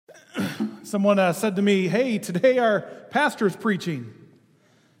Someone said to me, "Hey, today our pastor's preaching."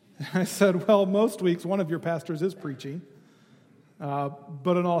 I said, "Well, most weeks one of your pastors is preaching.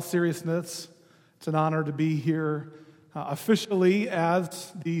 But in all seriousness, it's an honor to be here officially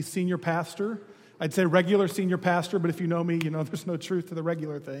as the senior pastor. I'd say regular senior pastor, but if you know me, you know there's no truth to the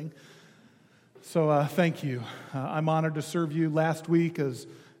regular thing. So thank you. I'm honored to serve you. Last week, as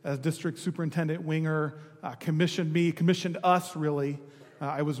District Superintendent Winger commissioned us, really.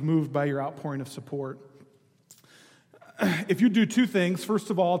 I was moved by your outpouring of support. If you do two things,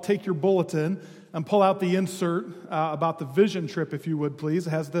 first of all, take your bulletin and pull out the insert about the vision trip, if you would, please. It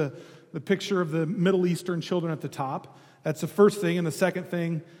has the picture of the Middle Eastern children at the top. That's the first thing. And the second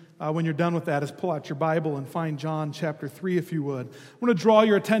thing, when you're done with that, is pull out your Bible and find John chapter 3, if you would. I want to draw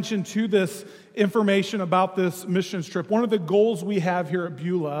your attention to this information about this missions trip. One of the goals we have here at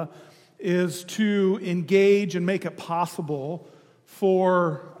Beulah is to engage and make it possible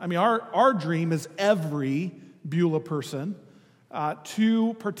our dream is every Beulah person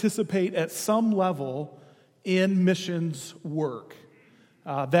to participate at some level in missions work.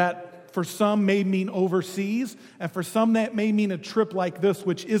 That for some may mean overseas, and for some that may mean a trip like this,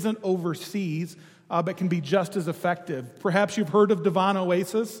 which isn't overseas, but can be just as effective. Perhaps you've heard of Devon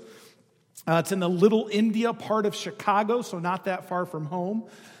Oasis. It's in the Little India part of Chicago, so not that far from home,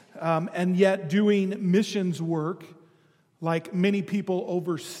 and yet doing missions work like many people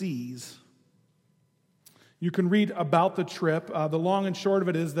overseas. You can read about the trip. The long and short of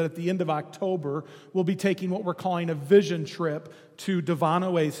it is that at the end of October, we'll be taking what we're calling a vision trip to Devon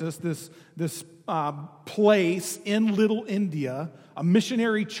Oasis, this place in Little India, a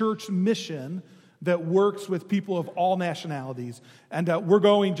missionary church mission that works with people of all nationalities. And we're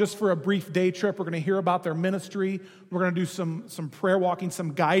going just for a brief day trip. We're going to hear about their ministry. We're going to do some prayer walking,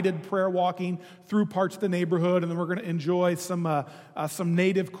 some guided prayer walking through parts of the neighborhood, and then we're going to enjoy some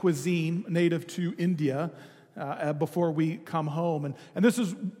native cuisine, native to India, before we come home. And this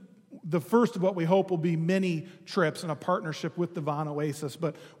is the first of what we hope will be many trips in a partnership with Devon Oasis.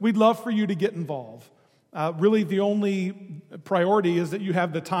 But we'd love for you to get involved. Really, the only priority is that you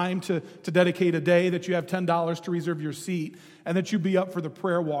have the time to dedicate a day, that you have $10 to reserve your seat, and that you be up for the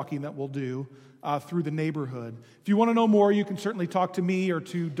prayer walking that we'll do through the neighborhood. If you want to know more, you can certainly talk to me or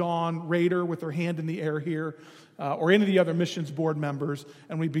to Dawn Rader with her hand in the air here, or any of the other missions board members,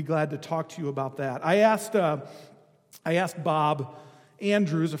 and we'd be glad to talk to you about that. I asked Bob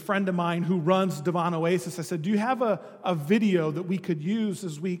Andrews, a friend of mine who runs Devon Oasis, I said, "Do you have a video that we could use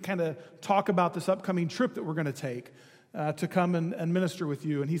as we kind of talk about this upcoming trip that we're going to take to come and minister with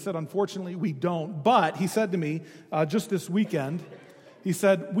you?" And he said, "Unfortunately, we don't." But he said to me just this weekend, he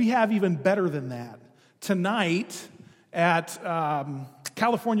said, "We have even better than that. Tonight at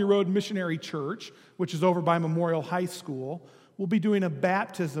California Road Missionary Church, which is over by Memorial High School, we'll be doing a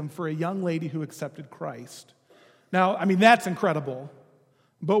baptism for a young lady who accepted Christ." Now, that's incredible.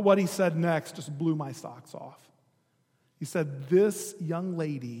 But what he said next just blew my socks off. He said, "This young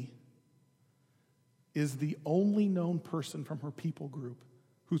lady is the only known person from her people group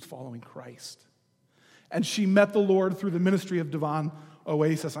who's following Christ. And she met the Lord through the ministry of Devon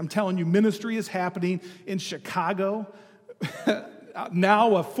Oasis." I'm telling you, ministry is happening in Chicago.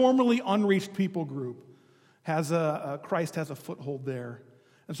 Now a formerly unreached people group Christ has a foothold there.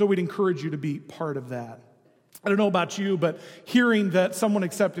 And so we'd encourage you to be part of that. I don't know about you, but hearing that someone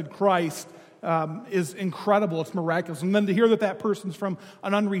accepted Christ is incredible. It's miraculous. And then to hear that person's from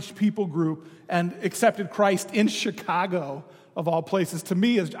an unreached people group and accepted Christ in Chicago, of all places, to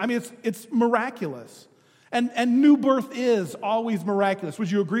me it's miraculous. And new birth is always miraculous. Would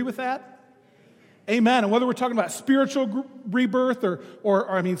you agree with that? Amen. And whether we're talking about spiritual rebirth or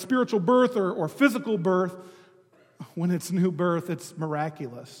spiritual birth or physical birth, when it's new birth, it's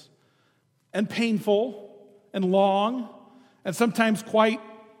miraculous and painful and long, and sometimes quite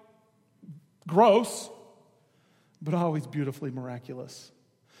gross, but always beautifully miraculous.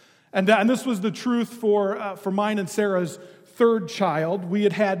 And this was the truth for mine and Sarah's third child. We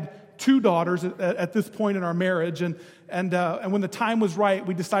had two daughters at this point in our marriage, and when the time was right,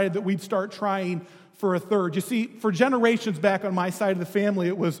 we decided that we'd start trying for a third. You see, for generations back on my side of the family,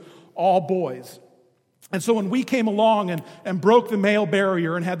 it was all boys. And so when we came along and broke the male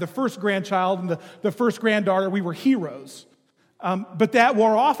barrier and had the first grandchild and the first granddaughter, we were heroes. But that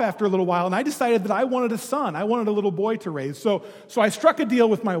wore off after a little while, and I decided that I wanted a son. I wanted a little boy to raise. So I struck a deal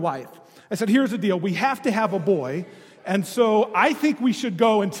with my wife. I said, "Here's the deal. We have to have a boy, and so I think we should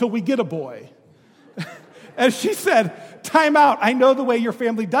go until we get a boy." And she said, "Time out. I know the way your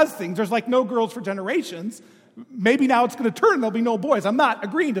family does things. There's like no girls for generations. Maybe now it's going to turn and there'll be no boys." I'm not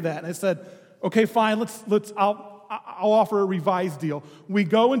agreeing to that. And I said, "Okay, fine. I'll I'll offer a revised deal. We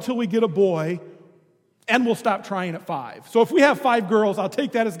go until we get a boy, and we'll stop trying at 5. So if we have 5 girls, I'll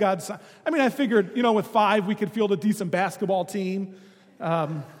take that as God's sign. I mean, I figured, with 5, we could field a decent basketball team.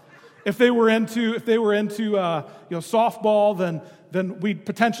 If they were into softball, then we'd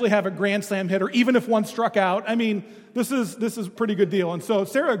potentially have a grand slam hitter, even if one struck out. I mean, this is a pretty good deal. And so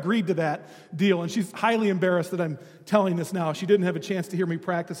Sarah agreed to that deal, and she's highly embarrassed that I'm telling this now. She didn't have a chance to hear me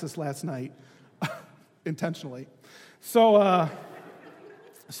practice this last night, intentionally. So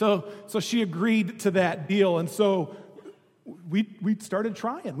she agreed to that deal, and so we started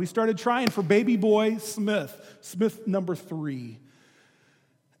trying. We started trying for baby boy Smith number 3.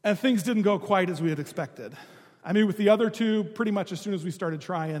 And things didn't go quite as we had expected. I mean, with the other 2, pretty much as soon as we started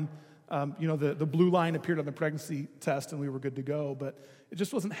trying, the blue line appeared on the pregnancy test and we were good to go, but it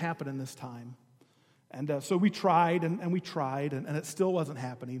just wasn't happening this time. And so we tried and we tried, and it still wasn't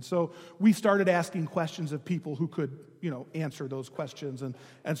happening. So we started asking questions of people who could, answer those questions. And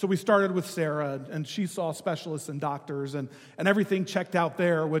so we started with Sarah, and she saw specialists and doctors, and everything checked out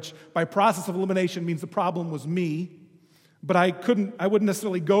there, which by process of elimination means the problem was me. But I wouldn't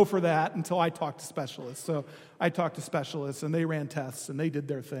necessarily go for that until I talked to specialists. So I talked to specialists, and they ran tests, and they did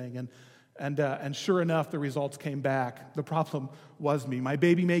their thing. And sure enough, the results came back. The problem was me. My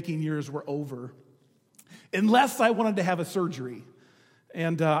baby-making years were over, unless I wanted to have a surgery.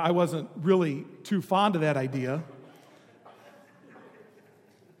 And I wasn't really too fond of that idea.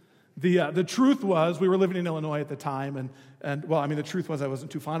 The truth was, we were living in Illinois at the time, the truth was I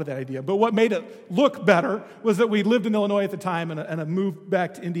wasn't too fond of that idea. But what made it look better was that we lived in Illinois at the time, and a move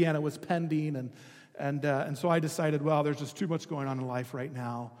back to Indiana was pending, and so I decided, well, there's just too much going on in life right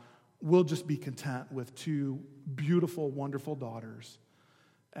now. We'll just be content with 2 beautiful, wonderful daughters.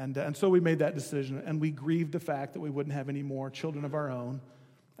 And so we made that decision, and we grieved the fact that we wouldn't have any more children of our own,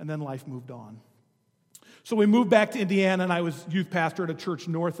 and then life moved on. So we moved back to Indiana, and I was youth pastor at a church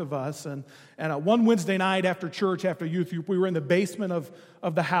north of us. And one Wednesday night after church, after youth, we were in the basement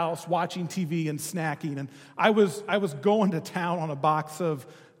of the house watching TV and snacking. And I was going to town on a box of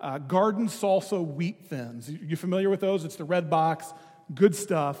Garden Salsa Wheat Thins. You familiar with those? It's the red box, good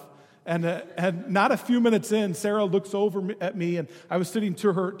stuff. And not a few minutes in, Sarah looks over at me, and I was sitting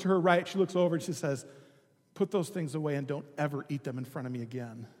to her right. She looks over and she says, "Put those things away and don't ever eat them in front of me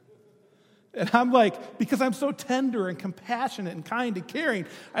again." And I'm like, because I'm so tender and compassionate and kind and caring,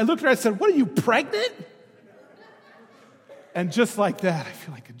 I looked at her and I said, "What, are you pregnant?" And just like that, I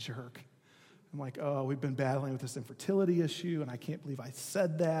feel like a jerk. I'm like, oh, we've been battling with this infertility issue, and I can't believe I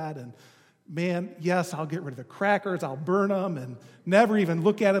said that. And man, yes, I'll get rid of the crackers, I'll burn them, and never even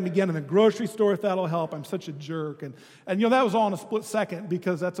look at them again in the grocery store if that'll help. I'm such a jerk. And that was all in a split second,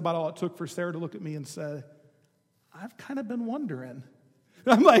 because that's about all it took for Sarah to look at me and say, "I've kind of been wondering."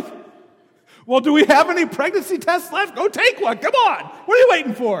 And I'm like, "Well, do we have any pregnancy tests left? Go take one. Come on. What are you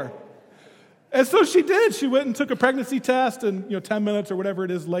waiting for?" And so she did. She went and took a pregnancy test, and 10 minutes or whatever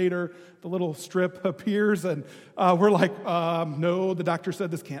it is later, the little strip appears, and we're like, no, the doctor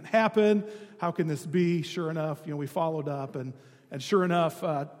said this can't happen. How can this be? Sure enough, we followed up, and sure enough,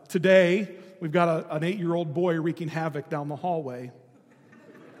 today we've got an 8-year-old boy wreaking havoc down the hallway.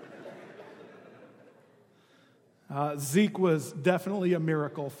 Zeke was definitely a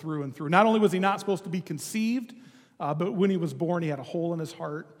miracle through and through. Not only was he not supposed to be conceived, but when he was born, he had a hole in his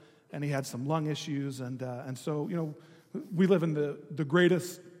heart, and he had some lung issues. And so, we live in the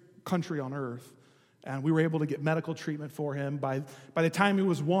greatest country on earth, and we were able to get medical treatment for him. By the time he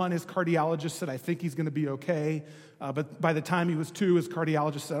was 1, his cardiologist said, "I think he's going to be okay." But by the time he was 2, his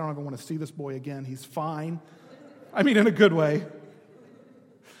cardiologist said, "I don't even want to see this boy again. He's fine." I mean, in a good way.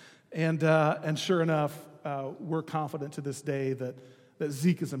 And sure enough, we're confident to this day that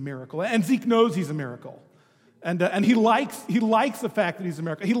Zeke is a miracle. And Zeke knows he's a miracle. And he likes the fact that he's a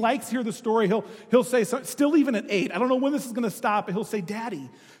miracle. He likes to hear the story. He'll say, still even at 8, I don't know when this is going to stop, but he'll say, "Daddy,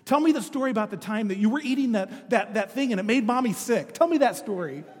 tell me the story about the time that you were eating that thing and it made Mommy sick. Tell me that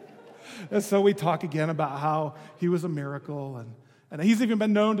story." And so we talk again about how he was a miracle. And he's even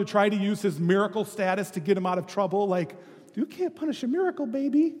been known to try to use his miracle status to get him out of trouble. Like, "You can't punish a miracle,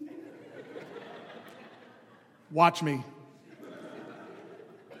 baby." Watch me.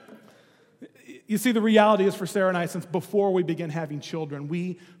 You see, the reality is for Sarah and I, since before we began having children,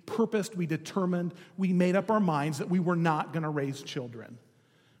 we purposed, we determined, we made up our minds that we were not going to raise children.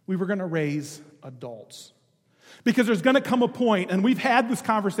 We were going to raise adults. Because there's going to come a point, and we've had this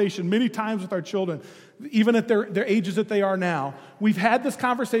conversation many times with our children, even at their ages that they are now, we've had this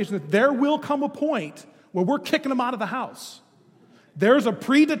conversation that there will come a point where we're kicking them out of the house. There's a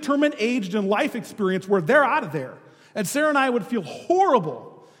predetermined age and life experience where they're out of there. And Sarah and I would feel horrible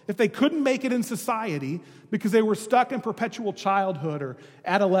if they couldn't make it in society because they were stuck in perpetual childhood or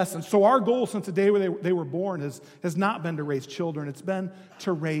adolescence. So our goal since the day where they were born has not been to raise children. It's been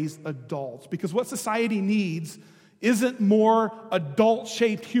to raise adults. Because what society needs isn't more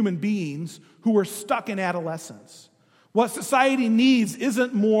adult-shaped human beings who are stuck in adolescence. What society needs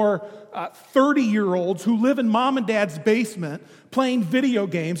isn't more 30-year-olds who live in mom and dad's basement playing video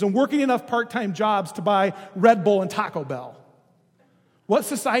games and working enough part-time jobs to buy Red Bull and Taco Bell. What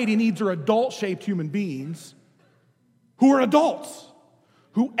society needs are adult-shaped human beings who are adults,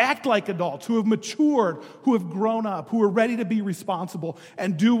 who act like adults, who have matured, who have grown up, who are ready to be responsible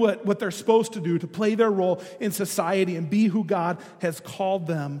and do what they're supposed to do, to play their role in society and be who God has called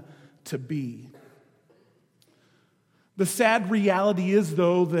them to be. The sad reality is,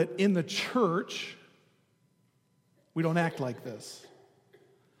 though, that in the church, we don't act like this.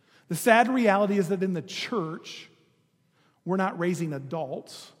 The sad reality is that in the church, we're not raising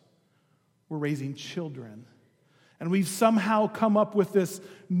adults, we're raising children. And we've somehow come up with this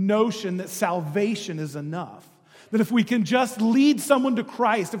notion that salvation is enough. That if we can just lead someone to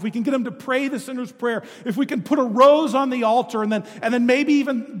Christ, if we can get them to pray the sinner's prayer, if we can put a rose on the altar and then maybe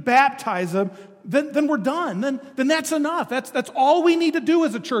even baptize them, then we're done. Then that's enough. That's all we need to do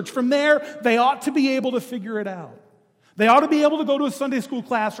as a church. From there, they ought to be able to figure it out. They ought to be able to go to a Sunday school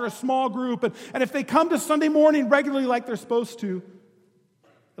class or a small group. And if they come to Sunday morning regularly like they're supposed to,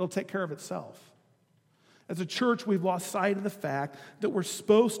 it'll take care of itself. As a church, we've lost sight of the fact that we're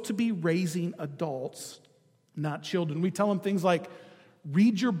supposed to be raising adults, not children. We tell them things like,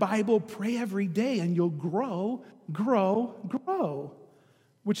 read your Bible, pray every day, and you'll grow,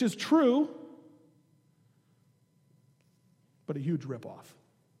 which is true, but a huge ripoff.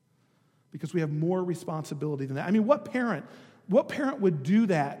 Because we have more responsibility than that. I mean, what parent would do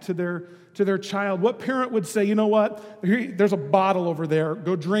that to their child? What parent would say, you know what, there's a bottle over there,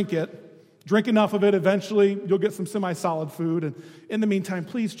 go drink it. Drink enough of it, eventually you'll get some semi-solid food. And in the meantime,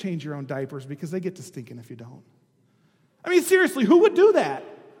 please change your own diapers because they get to stinking if you don't. I mean, seriously, who would do that?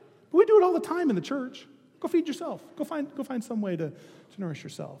 We do it all the time in the church. Go feed yourself. Go find some way to nourish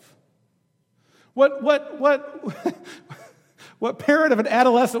yourself. What parent of an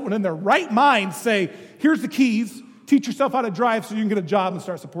adolescent would in their right mind say, here's the keys, teach yourself how to drive so you can get a job and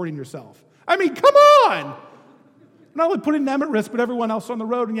start supporting yourself? I mean, come on! Not only putting them at risk, but everyone else on the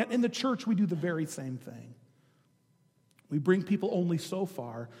road. And yet in the church, we do the very same thing. We bring people only so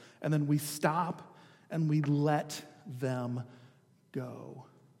far, and then we stop and we let them go.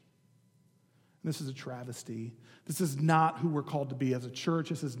 And this is a travesty. This is not who we're called to be as a church.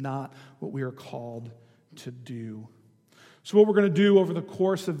 This is not what we are called to do. So what we're going to do over the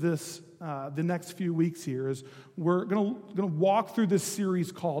course of this, the next few weeks here, is we're going to walk through this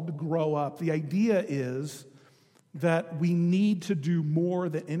series called Grow Up. The idea is that we need to do more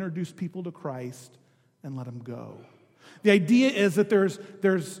than introduce people to Christ and let them go. The idea is that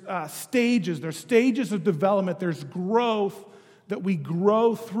there's stages of development, there's growth that we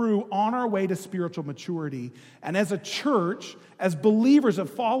grow through on our way to spiritual maturity. And as a church, as believers, as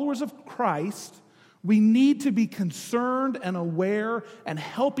followers of Christ, we need to be concerned and aware and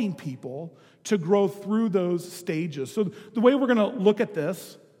helping people to grow through those stages. So the way we're going to look at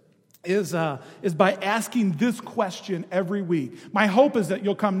this is by asking this question every week. My hope is that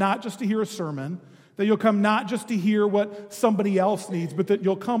you'll come not just to hear a sermon, that you'll come not just to hear what somebody else needs, but that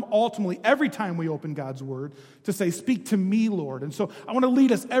you'll come ultimately every time we open God's Word to say, speak to me, Lord. And so I want to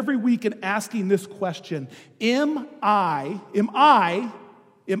lead us every week in asking this question: Am I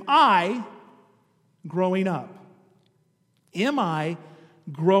growing up? Am I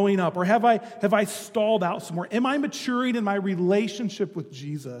growing up? Or have I stalled out somewhere? Am I maturing in my relationship with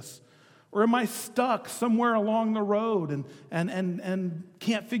Jesus? Or am I stuck somewhere along the road and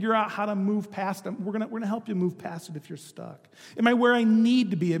can't figure out how to move past it? We're gonna help you move past it if you're stuck. Am I where I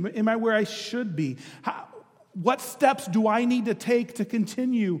need to be? Am I where I should be? What steps do I need to take to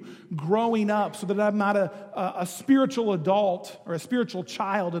continue growing up so that I'm not a spiritual adult or a spiritual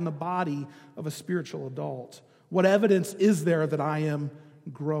child in the body of a spiritual adult? What evidence is there that I am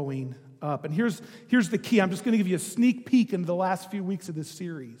growing up? And here's the key. I'm just going to give you a sneak peek into the last few weeks of this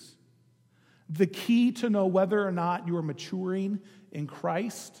series. The key to know whether or not you are maturing in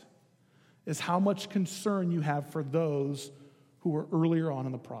Christ is how much concern you have for those who are earlier on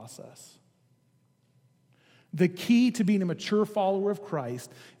in the process. The key to being a mature follower of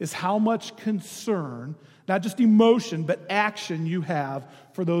Christ is how much concern, not just emotion, but action you have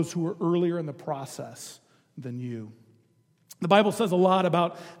for those who are earlier in the process than you. The Bible says a lot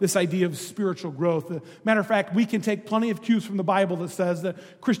about this idea of spiritual growth. Matter of fact, we can take plenty of cues from the Bible that says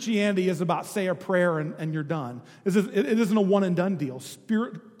that Christianity is about say a prayer and you're done. It isn't a one and done deal.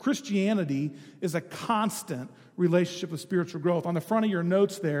 Christianity is a constant relationship with spiritual growth. On the front of your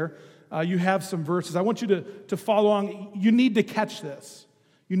notes there, you have some verses. I want you to follow along. You need to catch this.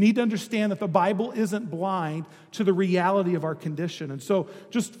 You need to understand that the Bible isn't blind to the reality of our condition. And so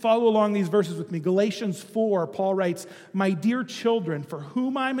just follow along these verses with me. Galatians 4, Paul writes, "My dear children, for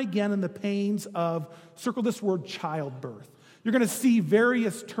whom I'm again in the pains of," circle this word, "childbirth." You're going to see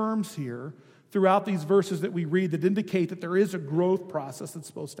various terms here throughout these verses that we read that indicate that there is a growth process that's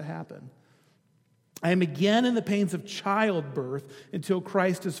supposed to happen. "I am again in the pains of childbirth until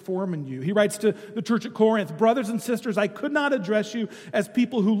Christ is formed in you." He writes to the church at Corinth, "Brothers and sisters, I could not address you as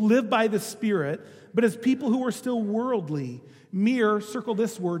people who live by the Spirit, but as people who are still worldly, mere," circle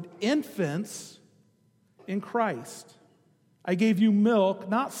this word, "infants in Christ. I gave you milk,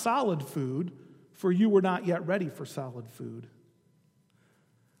 not solid food, for you were not yet ready for solid food."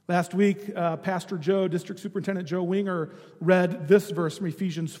 Last week, Pastor Joe, District Superintendent Joe Winger, read this verse from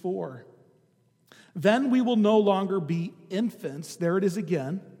Ephesians 4. "Then we will no longer be infants," there it is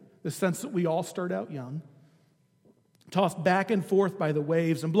again, the sense that we all start out young, "tossed back and forth by the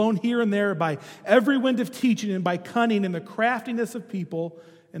waves and blown here and there by every wind of teaching and by cunning and the craftiness of people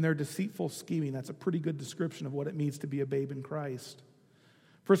and their deceitful scheming." That's a pretty good description of what it means to be a babe in Christ.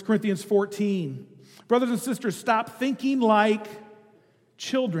 1 Corinthians 14, "Brothers and sisters, stop thinking like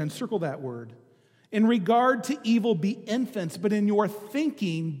children," circle that word. "In regard to evil, be infants, but in your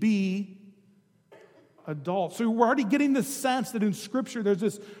thinking, be adults." So we're already getting the sense that in Scripture there's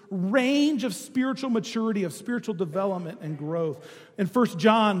this range of spiritual maturity, of spiritual development and growth. In 1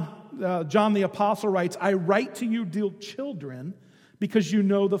 John, John the Apostle writes, "I write to you, dear children, because you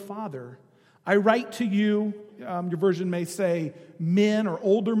know the Father. I write to you," your version may say men or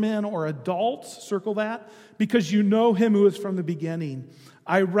older men or adults, circle that, "because you know him who is from the beginning.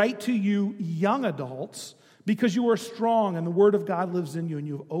 I write to you, young adults, because you are strong and the word of God lives in you and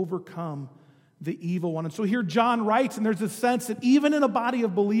you have overcome the evil one." And so here John writes, and there's a sense that even in a body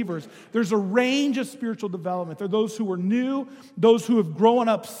of believers, there's a range of spiritual development. There are those who are new, those who have grown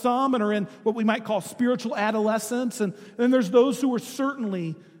up some and are in what we might call spiritual adolescence, and then there's those who are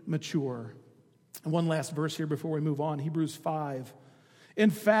certainly mature. And one last verse here before we move on, Hebrews 5. "In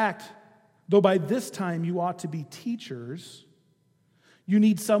fact, though by this time you ought to be teachers, you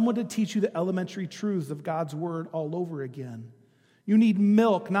need someone to teach you the elementary truths of God's word all over again. You need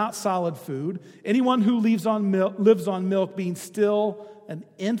milk, not solid food. Anyone who lives on milk, being still an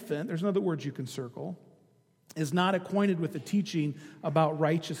infant," there's another word you can circle, "is not acquainted with the teaching about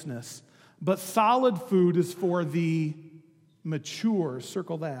righteousness. But solid food is for the mature,"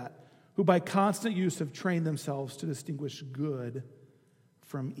 circle that, "who by constant use have trained themselves to distinguish good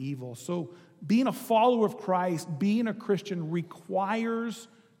from evil." So being a follower of Christ, being a Christian, requires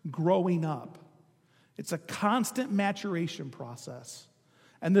growing up. It's a constant maturation process.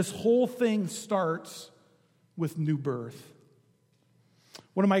 And this whole thing starts with new birth.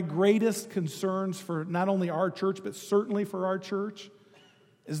 One of my greatest concerns for not only our church, but certainly for our church,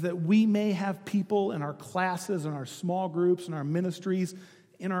 is that we may have people in our classes, in our small groups, in our ministries,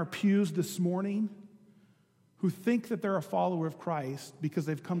 in our pews this morning who think that they're a follower of Christ because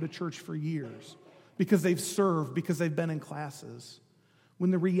they've come to church for years, because they've served, because they've been in classes,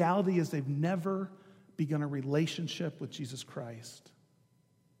 when the reality is they've never begun a relationship with Jesus Christ.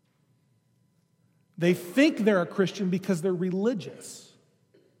 They think they're a Christian because they're religious.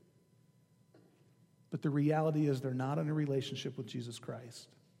 But the reality is they're not in a relationship with Jesus Christ.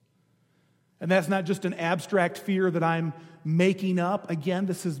 And that's not just an abstract fear that I'm making up. Again,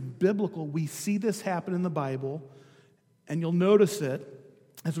 this is biblical. We see this happen in the Bible, and you'll notice it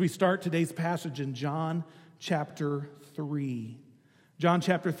as we start today's passage in John chapter 3. John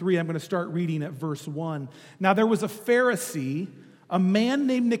chapter 3, I'm going to start reading at verse 1. "Now there was a Pharisee, a man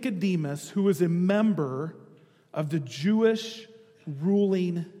named Nicodemus, who was a member of the Jewish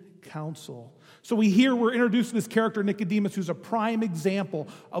ruling council." So we're introduced to this character, Nicodemus, who's a prime example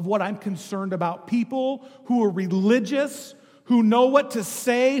of what I'm concerned about. People who are religious, who know what to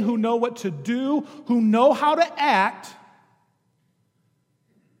say, who know what to do, who know how to act,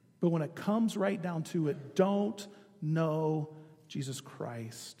 but when it comes right down to it, don't know Jesus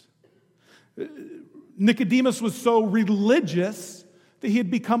Christ. Nicodemus was so religious that he had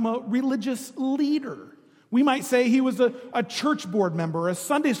become a religious leader. We might say he was a church board member, a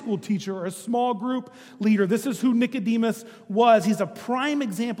Sunday school teacher, or a small group leader. This is who Nicodemus was. He's a prime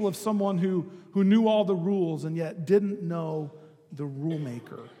example of someone who knew all the rules and yet didn't know the rule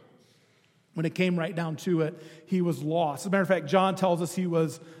maker. When it came right down to it, he was lost. As a matter of fact, John tells us he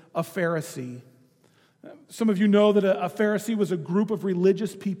was a Pharisee. Some of you know that a Pharisee was a group of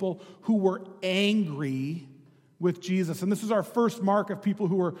religious people who were angry with Jesus. And this is our first mark of people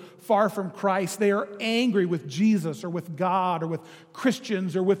who are far from Christ. They are angry with Jesus or with God or with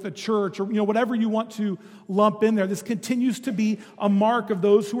Christians or with the church or whatever you want to lump in there. This continues to be a mark of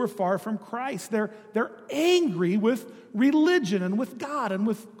those who are far from Christ. They're angry with religion and with God and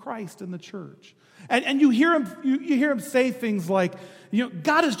with Christ and the church. And you hear him say things like,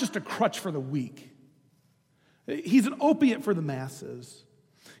 God is just a crutch for the weak. He's an opiate for the masses.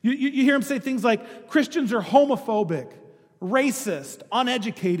 You hear him say things like Christians are homophobic, racist,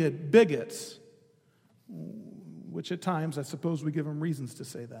 uneducated, bigots, which at times I suppose we give him reasons to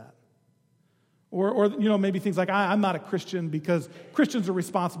say that. Or maybe things like I'm not a Christian because Christians are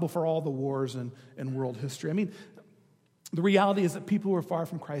responsible for all the wars in world history. I mean, the reality is that people who are far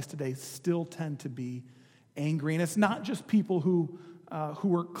from Christ today still tend to be angry, and it's not just people who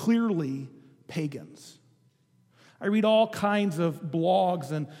are clearly pagans. I read all kinds of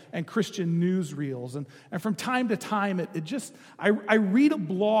blogs and Christian newsreels, and from time to time, I read a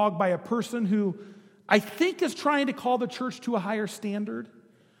blog by a person who I think is trying to call the church to a higher standard,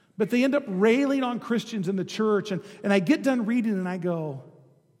 but they end up railing on Christians in the church, and I get done reading and I go,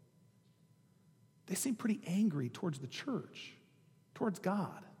 they seem pretty angry towards the church, towards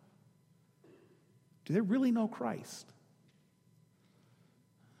God. Do they really know Christ?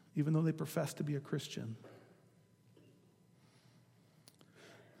 Even though they profess to be a Christian.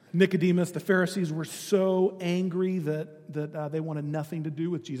 Nicodemus, the Pharisees were so angry that they wanted nothing to do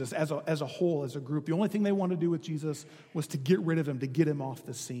with Jesus as a whole, as a group. The only thing they wanted to do with Jesus was to get rid of him, to get him off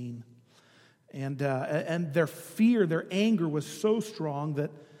the scene. And their fear, their anger was so strong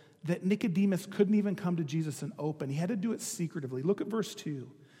that Nicodemus couldn't even come to Jesus in open. He had to do it secretively. Look at verse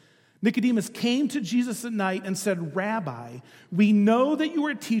 2. Nicodemus came to Jesus at night and said, "Rabbi, we know that you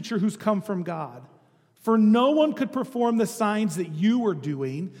are a teacher who's come from God. For no one could perform the signs that you are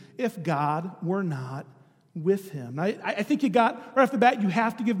doing if God were not with him." I think right off the bat, you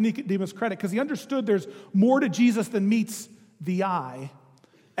have to give Nicodemus credit because he understood there's more to Jesus than meets the eye.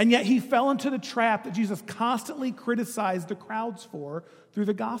 And yet he fell into the trap that Jesus constantly criticized the crowds for through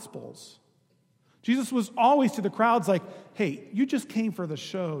the Gospels. Jesus was always to the crowds like, hey, you just came for the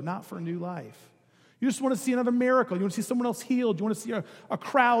show, not for new life. You just want to see another miracle. You want to see someone else healed. You want to see a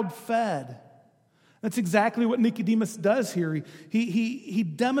crowd fed. That's exactly what Nicodemus does here. He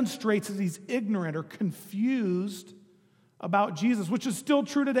demonstrates that he's ignorant or confused about Jesus, which is still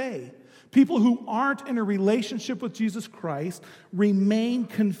true today. People who aren't in a relationship with Jesus Christ remain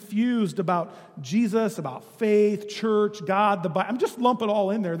confused about Jesus, about faith, church, God, the Bible. I'm just lumping it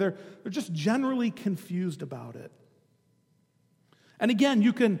all in there. They're just generally confused about it. And again,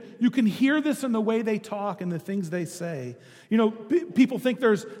 you can hear this in the way they talk and the things they say. People think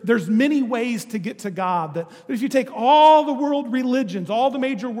there's many ways to get to God. That if you take all the world religions, all the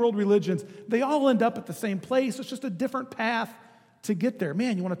major world religions, they all end up at the same place. It's just a different path to get there.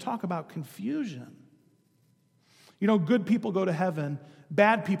 Man, you want to talk about confusion. Good people go to heaven,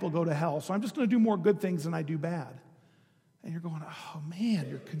 bad people go to hell. So I'm just going to do more good things than I do bad. And you're going, oh man,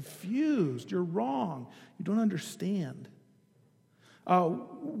 you're confused. You're wrong. You don't understand.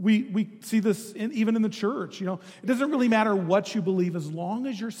 We see this even in the church. It doesn't really matter what you believe as long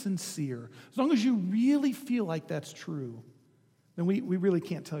as you're sincere. As long as you really feel like that's true, then we really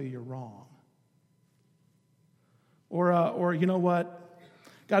can't tell you you're wrong. Or you know what?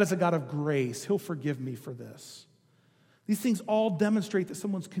 God is a God of grace. He'll forgive me for this. These things all demonstrate that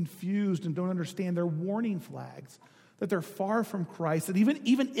someone's confused and don't understand. They're warning flags, that they're far from Christ, that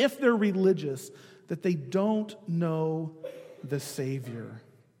even if they're religious, that they don't know the Savior.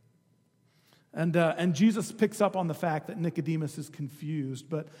 And Jesus picks up on the fact that Nicodemus is confused,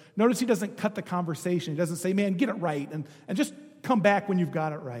 but notice he doesn't cut the conversation. He doesn't say, man, get it right, and just come back when you've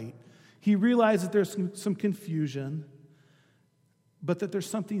got it right. He realizes there's some confusion, but that there's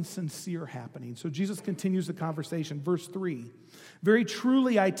something sincere happening. So Jesus continues the conversation. Verse 3, "Very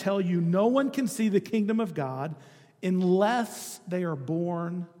truly I tell you, no one can see the kingdom of God unless they are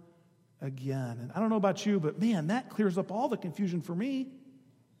born again." And I don't know about you, but man, that clears up all the confusion for me.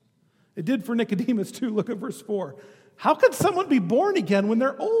 It did for Nicodemus too. Look at verse 4. "How could someone be born again when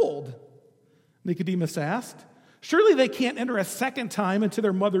they're old?" Nicodemus asked. "Surely they can't enter a second time into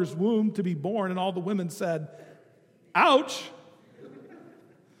their mother's womb to be born." And all the women said, "Ouch."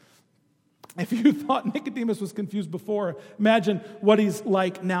 If you thought Nicodemus was confused before, imagine what he's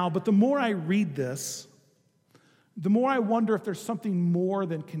like now. But the more I read this, the more I wonder if there's something more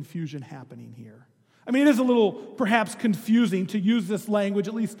than confusion happening here. I mean, it is a little perhaps confusing to use this language,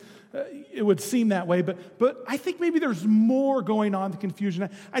 at least it would seem that way, but I think maybe there's more going on than confusion.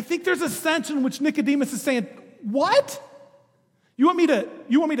 I think there's a sense in which Nicodemus is saying, what? You want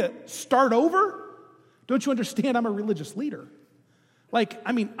me to start over? Don't you understand I'm a religious leader? I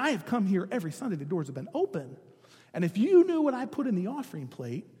have come here every Sunday, the doors have been open. And if you knew what I put in the offering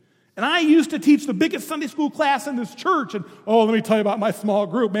plate, and I used to teach the biggest Sunday school class in this church, and let me tell you about my small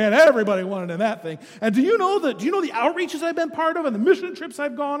group, man, everybody wanted in that thing. And do you know the outreaches I've been part of and the mission trips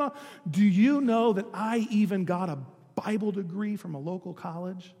I've gone on? Do you know that I even got a Bible degree from a local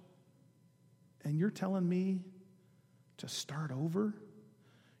college? And you're telling me to start over?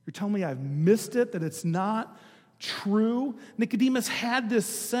 You're telling me I've missed it, that it's not true? Nicodemus had this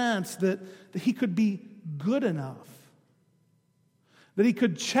sense that he could be good enough, that he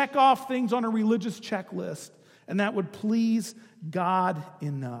could check off things on a religious checklist, and that would please God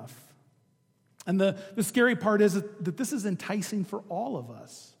enough. And the scary part is that this is enticing for all of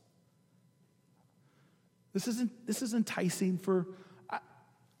us. This is enticing for...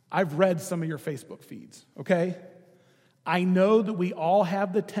 I've read some of your Facebook feeds, okay? I know that we all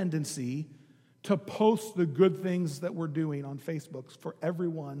have the tendency to post the good things that we're doing on Facebook for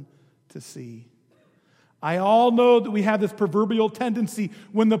everyone to see. I all know that we have this proverbial tendency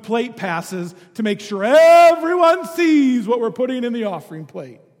when the plate passes to make sure everyone sees what we're putting in the offering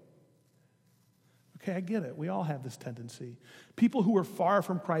plate. Okay, I get it. We all have this tendency. People who are far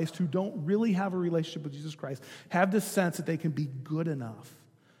from Christ, who don't really have a relationship with Jesus Christ, have this sense that they can be good enough.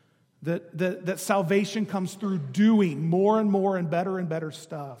 That salvation comes through doing more and more and better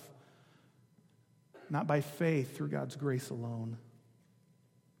stuff. Not by faith, through God's grace alone.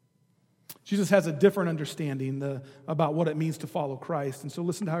 Jesus has a different understanding about what it means to follow Christ. And so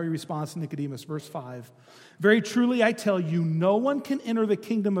listen to how he responds to Nicodemus. Verse 5. Very truly I tell you, no one can enter the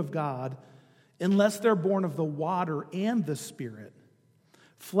kingdom of God unless they're born of the water and the Spirit.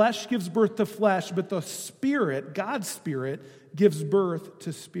 Flesh gives birth to flesh, but the Spirit, God's Spirit, gives birth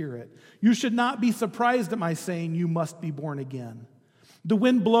to spirit. You should not be surprised at my saying you must be born again. The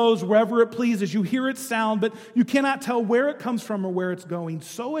wind blows wherever it pleases. You hear its sound, but you cannot tell where it comes from or where it's going.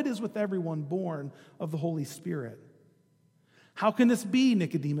 So it is with everyone born of the Holy Spirit. How can this be?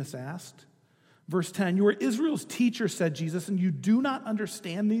 Nicodemus asked. Verse 10, you are Israel's teacher, said Jesus, and you do not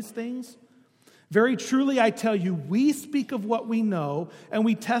understand these things? Very truly, I tell you, we speak of what we know, and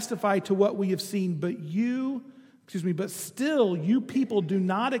we testify to what we have seen, but still you people do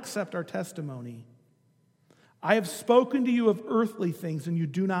not accept our testimony. I have spoken to you of earthly things, and you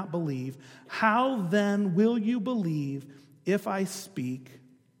do not believe. How then will you believe if I speak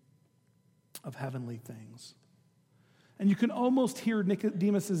of heavenly things? And you can almost hear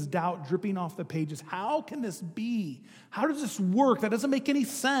Nicodemus' doubt dripping off the pages. How can this be? How does this work? That doesn't make any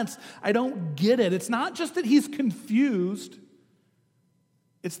sense. I don't get it. It's not just that he's confused.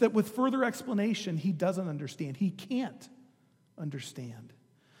 It's that with further explanation, he doesn't understand. He can't understand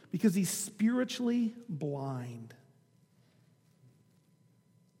because he's spiritually blind.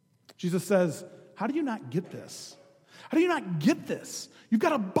 Jesus says, how do you not get this? How do you not get this? You've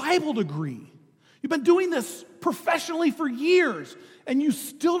got a Bible degree. You've been doing this professionally for years, and you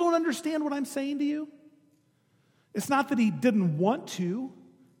still don't understand what I'm saying to you? It's not that he didn't want to.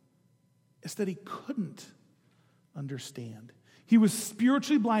 It's that he couldn't understand. He was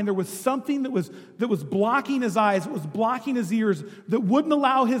spiritually blind. There was something that was blocking his eyes, that was blocking his ears, that wouldn't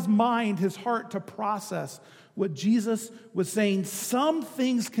allow his mind, his heart to process what Jesus was saying. Some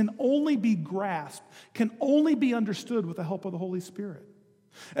things can only be grasped, can only be understood with the help of the Holy Spirit.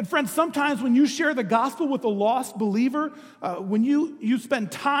 And friends, sometimes when you share the gospel with a lost believer, when you spend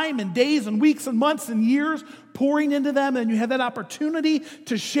time and days and weeks and months and years pouring into them, and you have that opportunity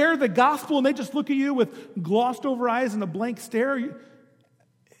to share the gospel, and they just look at you with glossed over eyes and a blank stare,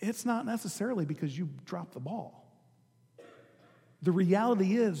 it's not necessarily because you dropped the ball. The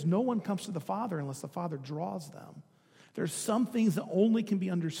reality is no one comes to the Father unless the Father draws them. There's some things that only can be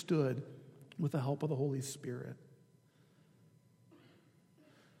understood with the help of the Holy Spirit.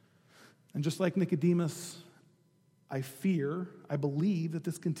 And just like Nicodemus, I believe that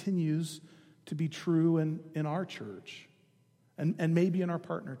this continues to be true in our church and maybe in our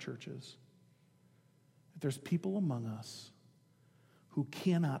partner churches. That there's people among us who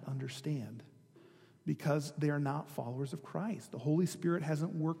cannot understand because they are not followers of Christ. The Holy Spirit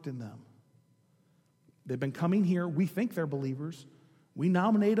hasn't worked in them. They've been coming here. We think they're believers. We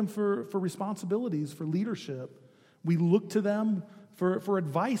nominate them for responsibilities, for leadership. We look to them for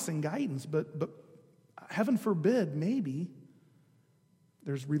advice and guidance, but heaven forbid, maybe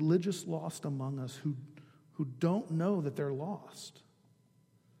there's religious lost among us who don't know that they're lost.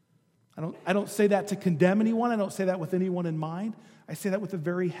 I don't say that to condemn anyone. I don't say that with anyone in mind. I say that with a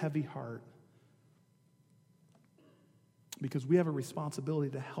very heavy heart. Because we have a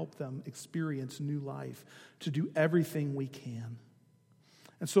responsibility to help them experience new life, to do everything we can.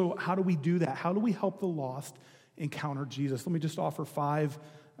 And so how do we do that? How do we help the lost encounter Jesus? Let me just offer five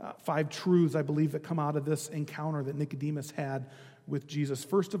truths, I believe, that come out of this encounter that Nicodemus had with Jesus.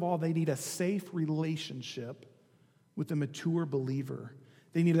 First of all, they need a safe relationship with a mature believer.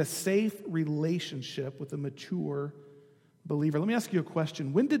 They need a safe relationship with a mature believer. Let me ask you a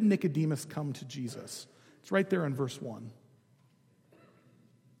question. When did Nicodemus come to Jesus? It's right there in verse 1.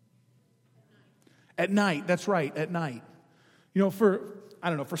 At night, that's right, at night. You know,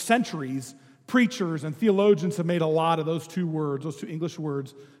 for centuries, preachers and theologians have made a lot of those two words, those two English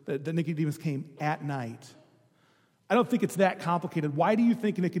words, that Nicodemus came at night. I don't think it's that complicated. Why do you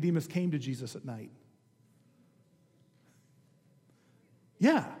think Nicodemus came to Jesus at night?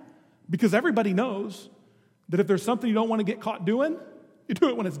 Yeah, because everybody knows that if there's something you don't want to get caught doing, you do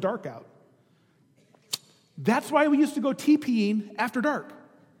it when it's dark out. That's why we used to go TPing after dark,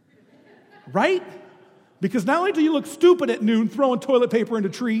 right? Because not only do you look stupid at noon throwing toilet paper into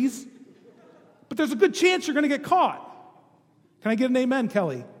trees, but there's a good chance you're going to get caught. Can I get an amen,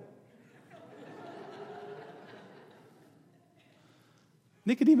 Kelly?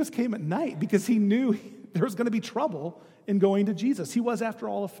 Nicodemus came at night because he knew there was going to be trouble in going to Jesus. He was, after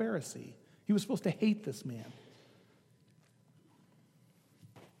all, a Pharisee. He was supposed to hate this man.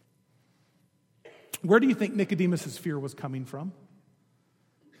 Where do you think Nicodemus' fear was coming from?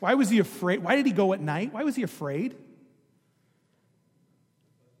 Why was he afraid? Why did he go at night? Why was he afraid?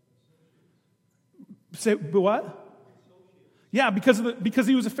 Say what? Yeah, because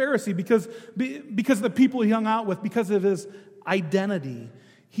he was a Pharisee, because of the people he hung out with, because of his identity.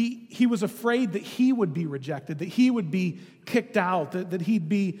 He was afraid that he would be rejected, that he would be kicked out, that he'd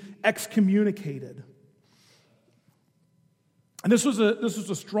be excommunicated. And this was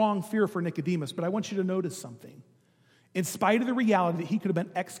a strong fear for Nicodemus, but I want you to notice something. In spite of the reality that he could have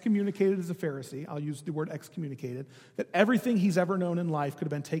been excommunicated as a Pharisee, I'll use the word excommunicated, that everything he's ever known in life could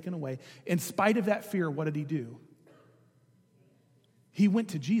have been taken away. In spite of that fear, what did he do? He went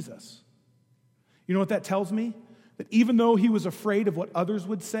to Jesus. You know what that tells me? That even though he was afraid of what others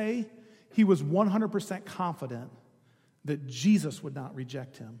would say, he was 100% confident that Jesus would not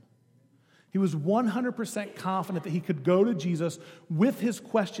reject him. He was 100% confident that he could go to Jesus with his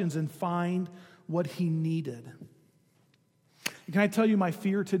questions and find what he needed. And can I tell you, my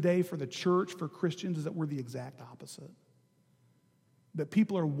fear today for the church, for Christians, is that we're the exact opposite. That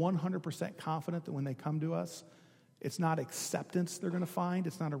people are 100% confident that when they come to us, it's not acceptance they're going to find,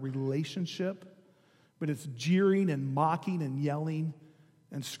 it's not a relationship, but it's jeering and mocking and yelling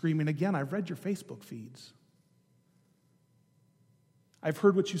and screaming. Again, I've read your Facebook feeds. I've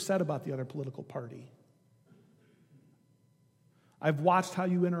heard what you said about the other political party. I've watched how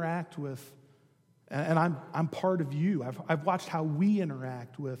you interact with, and I'm part of you. I've watched how we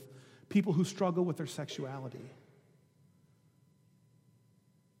interact with people who struggle with their sexuality.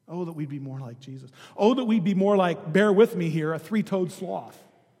 Oh, that we'd be more like Jesus. Oh, that we'd be more like, bear with me here, a three-toed sloth.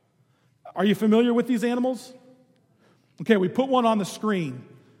 Are you familiar with these animals? Okay, we put one on the screen.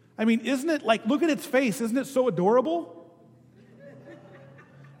 I mean, isn't it like, look at its face. Isn't it so adorable?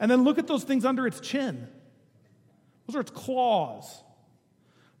 And then look at those things under its chin. Those are its claws.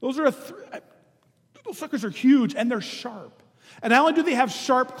 Those suckers are huge, and they're sharp. And not only do they have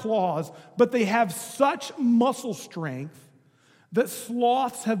sharp claws, but they have such muscle strength that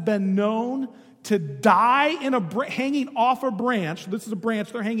sloths have been known to die hanging off a branch. This is a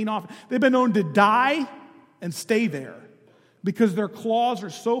branch they're hanging off. They've been known to die and stay there because their claws are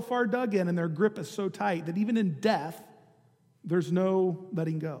so far dug in and their grip is so tight that even in death, there's no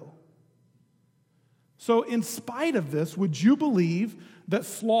letting go. So in spite of this, would you believe that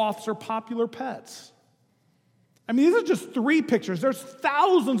sloths are popular pets? I mean, these are just 3 pictures. There's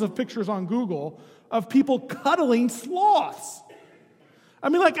thousands of pictures on Google of people cuddling sloths. I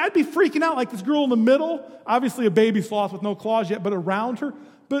mean, like, I'd be freaking out, like this girl in the middle, obviously a baby sloth with no claws yet, but around her.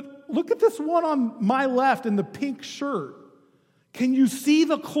 But look at this one on my left in the pink shirt. Can you see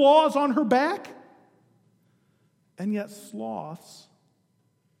the claws on her back? And yet sloths,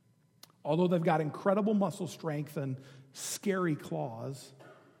 although they've got incredible muscle strength and scary claws,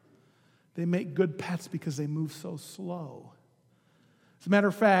 they make good pets because they move so slow. As a matter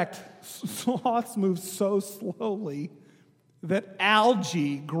of fact, sloths move so slowly that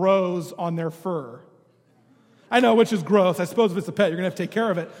algae grows on their fur. I know, which is gross. I suppose if it's a pet, you're going to have to take care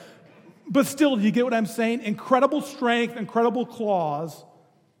of it. But still, do you get what I'm saying? Incredible strength, incredible claws,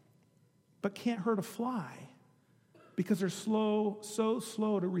 but can't hurt a fly because they're so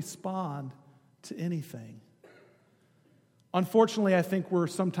slow to respond to anything. Unfortunately, I think we're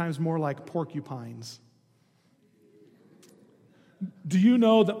sometimes more like porcupines. Do you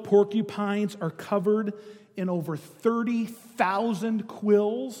know that porcupines are covered in over 30,000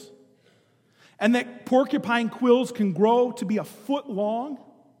 quills? And that porcupine quills can grow to be a foot long?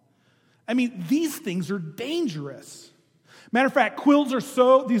 I mean, these things are dangerous. Matter of fact,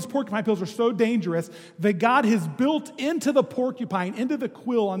 these porcupine quills are so dangerous that God has built into the porcupine, into the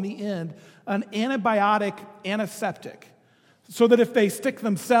quill on the end, an antibiotic antiseptic. So that if they stick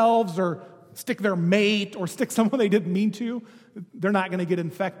themselves or stick their mate or stick someone they didn't mean to, they're not going to get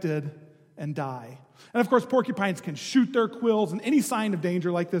infected and die. And of course, porcupines can shoot their quills, and any sign of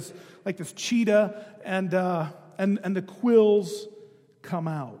danger, like this cheetah, and the quills come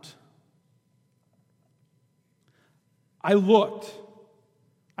out. I looked.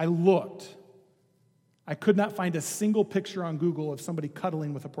 I could not find a single picture on Google of somebody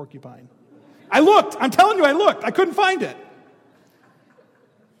cuddling with a porcupine. I looked. I'm telling you, I looked. I couldn't find it.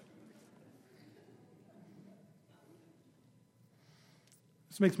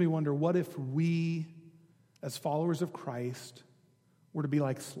 This makes me wonder, what if we, as followers of Christ, were to be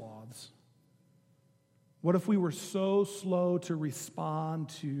like sloths? What if we were so slow to respond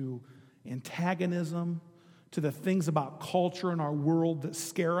to antagonism, to the things about culture in our world that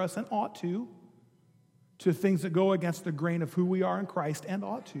scare us and ought to things that go against the grain of who we are in Christ and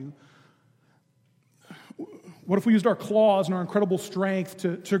ought to? What if we used our claws and our incredible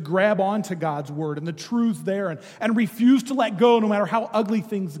strength to grab onto God's word and the truths there and refuse to let go no matter how ugly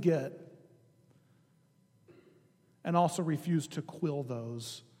things get? And also refuse to quill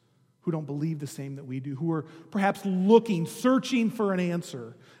those who don't believe the same that we do, who are perhaps searching for an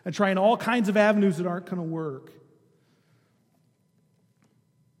answer and trying all kinds of avenues that aren't going to work.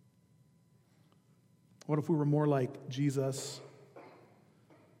 What if we were more like Jesus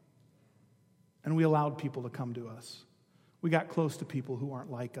and we allowed people to come to us? We got close to people who aren't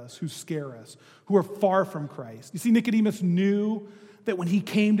like us, who scare us, who are far from Christ. You see, Nicodemus knew that when he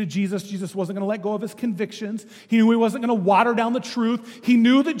came to Jesus, Jesus wasn't going to let go of his convictions. He knew he wasn't going to water down the truth. He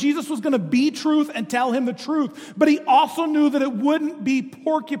knew that Jesus was going to be truth and tell him the truth. But he also knew that it wouldn't be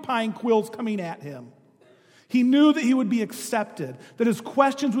porcupine quills coming at him. He knew that he would be accepted, that his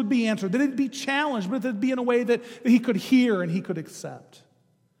questions would be answered, that it'd be challenged, but that it'd be in a way that he could hear and he could accept.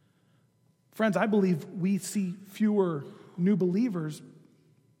 Friends, I believe we see fewer new believers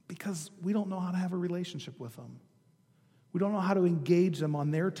because we don't know how to have a relationship with them. We don't know how to engage them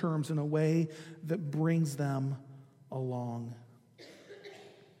on their terms in a way that brings them along.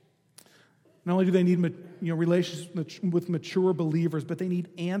 Not only do they need relationships with mature believers, but they need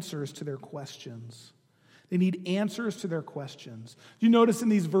answers to their questions. They need answers to their questions. Do you notice in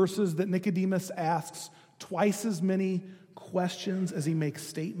these verses that Nicodemus asks twice as many questions as he makes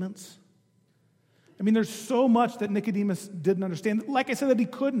statements? I mean, there's so much that Nicodemus didn't understand. Like I said, that he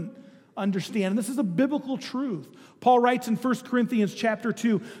couldn't understand. And this is a biblical truth. Paul writes in 1 Corinthians chapter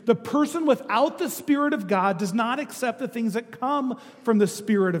 2, the person without the Spirit of God does not accept the things that come from the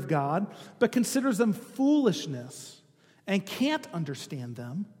Spirit of God, but considers them foolishness and can't understand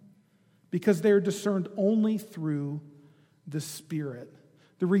them because they are discerned only through the Spirit.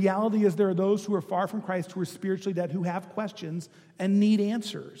 The reality is there are those who are far from Christ, who are spiritually dead, who have questions and need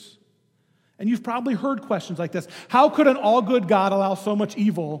answers. And you've probably heard questions like this. How could an all-good God allow so much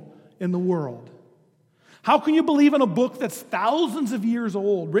evil in the world? How can you believe in a book that's thousands of years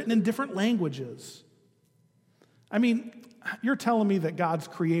old, written in different languages? I mean, you're telling me that God's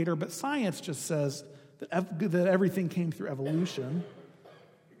creator, but science just says that everything came through evolution.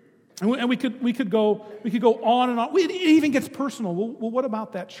 And we could go on and on. It even gets personal. Well, what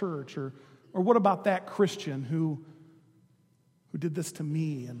about that church, or what about that Christian who did this to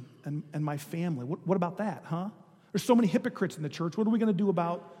me and my family? What about that, huh? There's so many hypocrites in the church. What are we going to do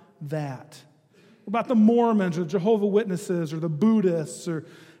about that? What about the Mormons or Jehovah's Witnesses or the Buddhists?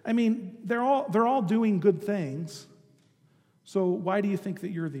 They're all doing good things. So why do you think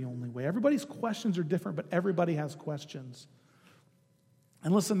that you're the only way? Everybody's questions are different, but everybody has questions.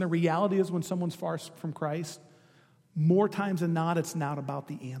 And listen, the reality is when someone's far from Christ, more times than not, it's not about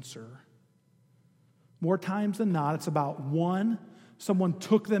the answer. More times than not, it's about, one, someone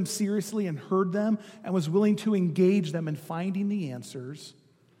took them seriously and heard them and was willing to engage them in finding the answers.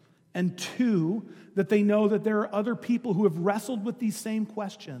 And two, that they know that there are other people who have wrestled with these same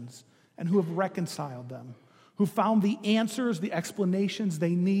questions and who have reconciled them, who found the answers, the explanations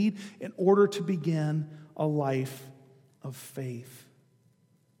they need in order to begin a life of faith.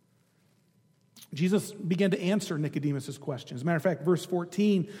 Jesus began to answer Nicodemus' questions. As a matter of fact, verse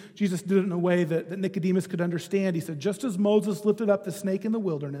 14, Jesus did it in a way that Nicodemus could understand. He said, just as Moses lifted up the snake in the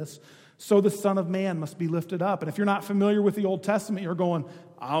wilderness, so the Son of Man must be lifted up. And if you're not familiar with the Old Testament, you're going,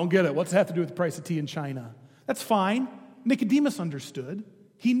 I don't get it. What's that have to do with the price of tea in China? That's fine. Nicodemus understood.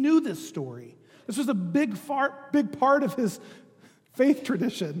 He knew this story. This was a big part of his faith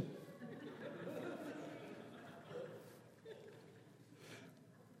tradition.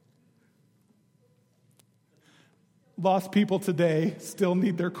 Lost people today still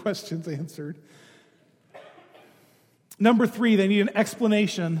need their questions answered. Number 3, they need an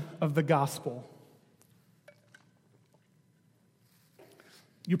explanation of the gospel.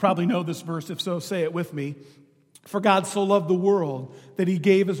 You probably know this verse. If so, say it with me. For God so loved the world that he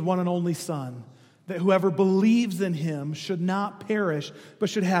gave his one and only Son, that whoever believes in him should not perish, but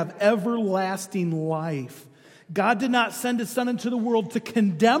should have everlasting life. God did not send his Son into the world to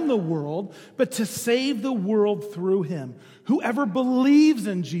condemn the world, but to save the world through him. Whoever believes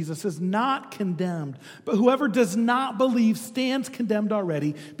in Jesus is not condemned, but whoever does not believe stands condemned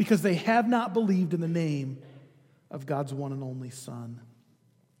already, because they have not believed in the name of God's one and only Son.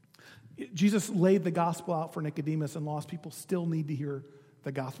 Jesus laid the gospel out for Nicodemus, and lost people still need to hear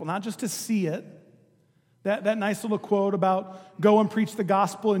the gospel, not just to see it. That nice little quote about go and preach the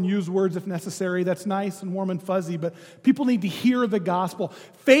gospel and use words if necessary, that's nice and warm and fuzzy, but people need to hear the gospel.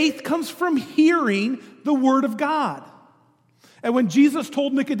 Faith comes from hearing the word of God. And when Jesus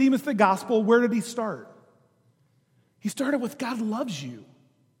told Nicodemus the gospel, where did he start? He started with God loves you.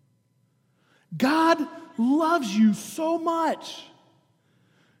 God loves you so much.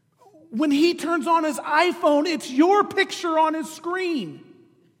 When he turns on his iPhone, it's your picture on his screen.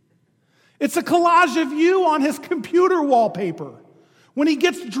 It's a collage of you on his computer wallpaper. When he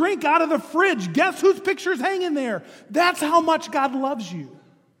gets drink out of the fridge, guess whose picture's hanging there? That's how much God loves you.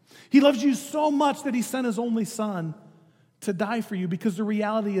 He loves you so much that he sent his only Son to die for you, because the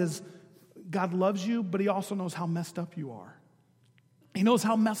reality is God loves you, but he also knows how messed up you are. He knows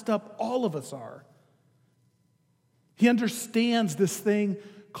how messed up all of us are. He understands this thing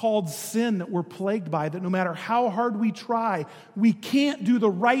called sin that we're plagued by, that no matter how hard we try, we can't do the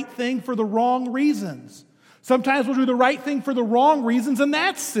right thing for the wrong reasons. Sometimes we'll do the right thing for the wrong reasons, and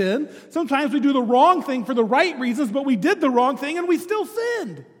that's sin. Sometimes we do the wrong thing for the right reasons, but we did the wrong thing and we still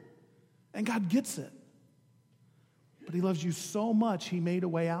sinned. And God gets it. But he loves you so much, he made a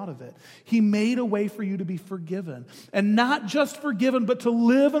way out of it. He made a way for you to be forgiven. And not just forgiven, but to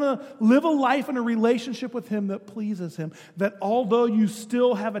live a life in a relationship with him that pleases him. That although you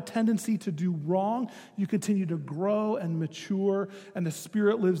still have a tendency to do wrong, you continue to grow and mature, and the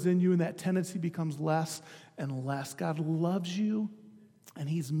Spirit lives in you, and that tendency becomes less and less. God loves you, and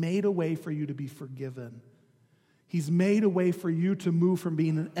he's made a way for you to be forgiven. He's made a way for you to move from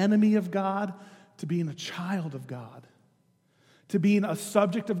being an enemy of God to being a child of God, to being a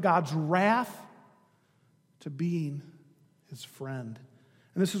subject of God's wrath, to being his friend.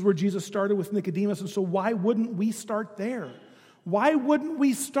 And this is where Jesus started with Nicodemus, and so why wouldn't we start there? Why wouldn't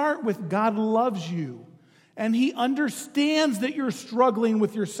we start with God loves you, and he understands that you're struggling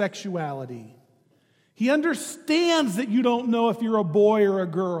with your sexuality. He understands that you don't know if you're a boy or a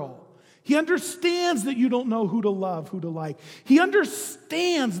girl. He understands that you don't know who to love, who to like. He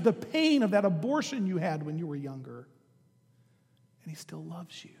understands the pain of that abortion you had when you were younger. And he still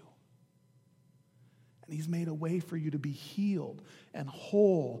loves you. And he's made a way for you to be healed and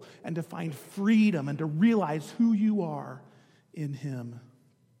whole and to find freedom and to realize who you are in him.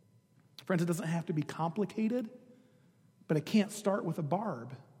 Friends, it doesn't have to be complicated, but it can't start with a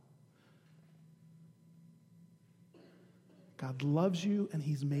barb. God loves you, and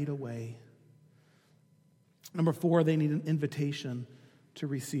he's made a way. Number 4, they need an invitation to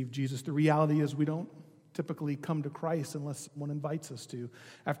receive Jesus. The reality is we don't typically come to Christ unless someone invites us to.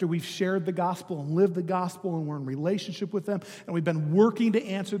 After we've shared the gospel and lived the gospel and we're in relationship with them and we've been working to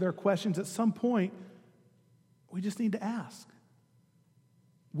answer their questions, at some point, we just need to ask,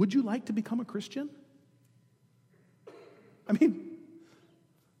 would you like to become a Christian? I mean,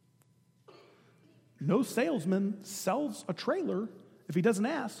 no salesman sells a trailer if he doesn't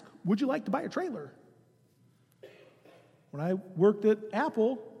ask, would you like to buy a trailer? When I worked at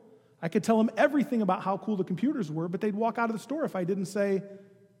Apple, I could tell them everything about how cool the computers were, but they'd walk out of the store if I didn't say,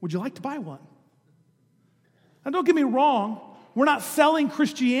 would you like to buy one? Now, don't get me wrong, we're not selling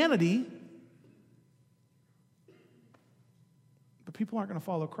Christianity, but people aren't going to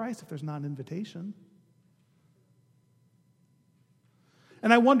follow Christ if there's not an invitation.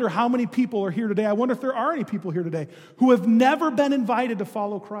 And I wonder how many people are here today, I wonder if there are any people here today who have never been invited to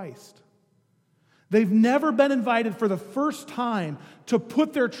follow Christ. They've never been invited for the first time to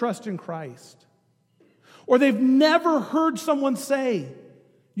put their trust in Christ. Or they've never heard someone say,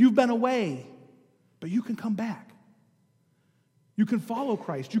 you've been away, but you can come back. You can follow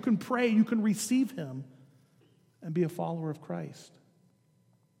Christ. You can pray. You can receive him and be a follower of Christ.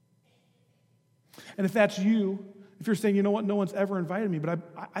 And if that's you, if you're saying, you know what, no one's ever invited me, but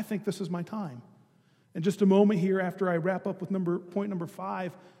I think this is my time. In just a moment here, after I wrap up with point number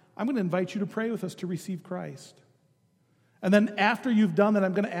 5, I'm going to invite you to pray with us to receive Christ. And then after you've done that,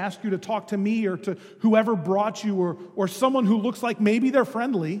 I'm going to ask you to talk to me or to whoever brought you or someone who looks like maybe they're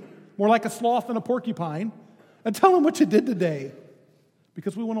friendly, more like a sloth than a porcupine, and tell them what you did today.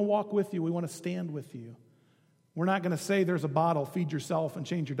 Because we want to walk with you. We want to stand with you. We're not going to say there's a bottle, feed yourself and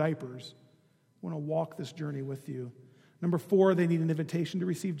change your diapers. We want to walk this journey with you. Number 4, they need an invitation to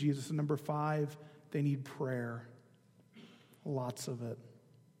receive Jesus. And number 5, they need prayer. Lots of it.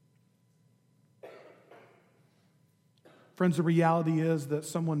 Friends, the reality is that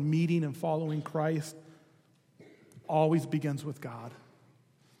someone meeting and following Christ always begins with God.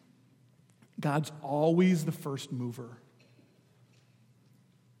 God's always the first mover.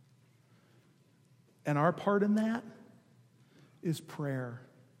 And our part in that is prayer.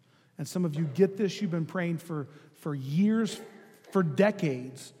 And some of you get this. You've been praying for years, for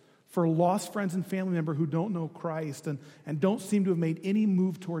decades, for lost friends and family members who don't know Christ and don't seem to have made any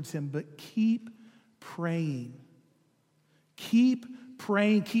move towards him. But keep praying. Keep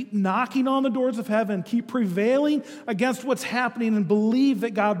praying. Keep knocking on the doors of heaven. Keep prevailing against what's happening and believe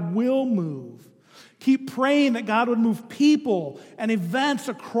that God will move. Keep praying that God would move people and events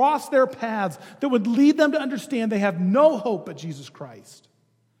across their paths that would lead them to understand they have no hope but Jesus Christ.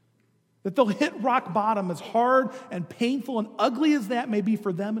 That they'll hit rock bottom, as hard and painful and ugly as that may be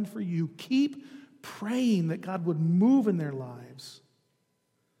for them and for you. Keep praying that God would move in their lives.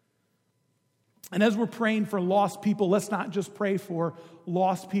 And as we're praying for lost people, let's not just pray for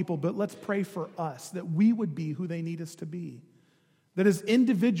lost people, but let's pray for us, that we would be who they need us to be. That as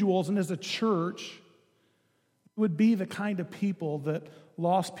individuals and as a church, would be the kind of people that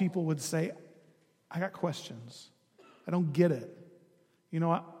lost people would say, I got questions. I don't get it. You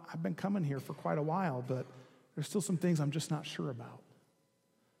know, I've been coming here for quite a while, but there's still some things I'm just not sure about.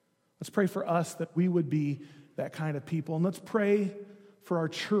 Let's pray for us that we would be that kind of people. And let's pray for our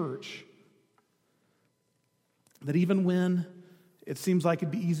church that even when it seems like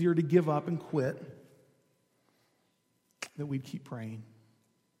it'd be easier to give up and quit, that we'd keep praying.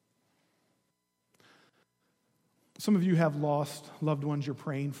 Some of you have lost loved ones you're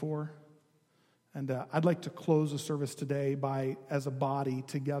praying for. And I'd like to close the service today by, as a body,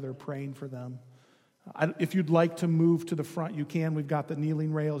 together praying for them. If you'd like to move to the front, you can. We've got the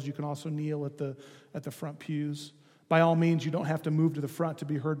kneeling rails. You can also kneel at the front pews. By all means, you don't have to move to the front to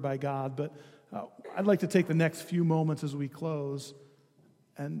be heard by God. But I'd like to take the next few moments as we close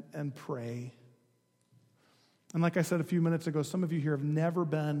and pray. And like I said a few minutes ago, some of you here have never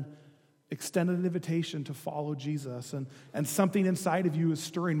been extended an invitation to follow Jesus, and something inside of you is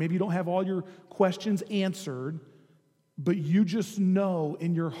stirring. Maybe you don't have all your questions answered, but you just know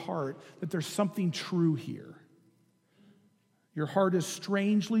in your heart that there's something true here. Your heart is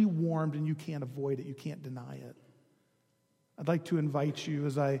strangely warmed and you can't avoid it. You can't deny it. I'd like to invite you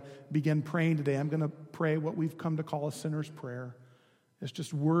as I begin praying today. I'm going to pray what we've come to call a sinner's prayer. It's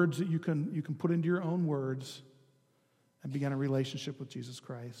just words that you can put into your own words and begin a relationship with Jesus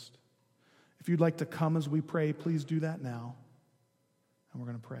Christ. If you'd like to come as we pray, please do that now. And we're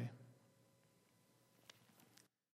going to pray.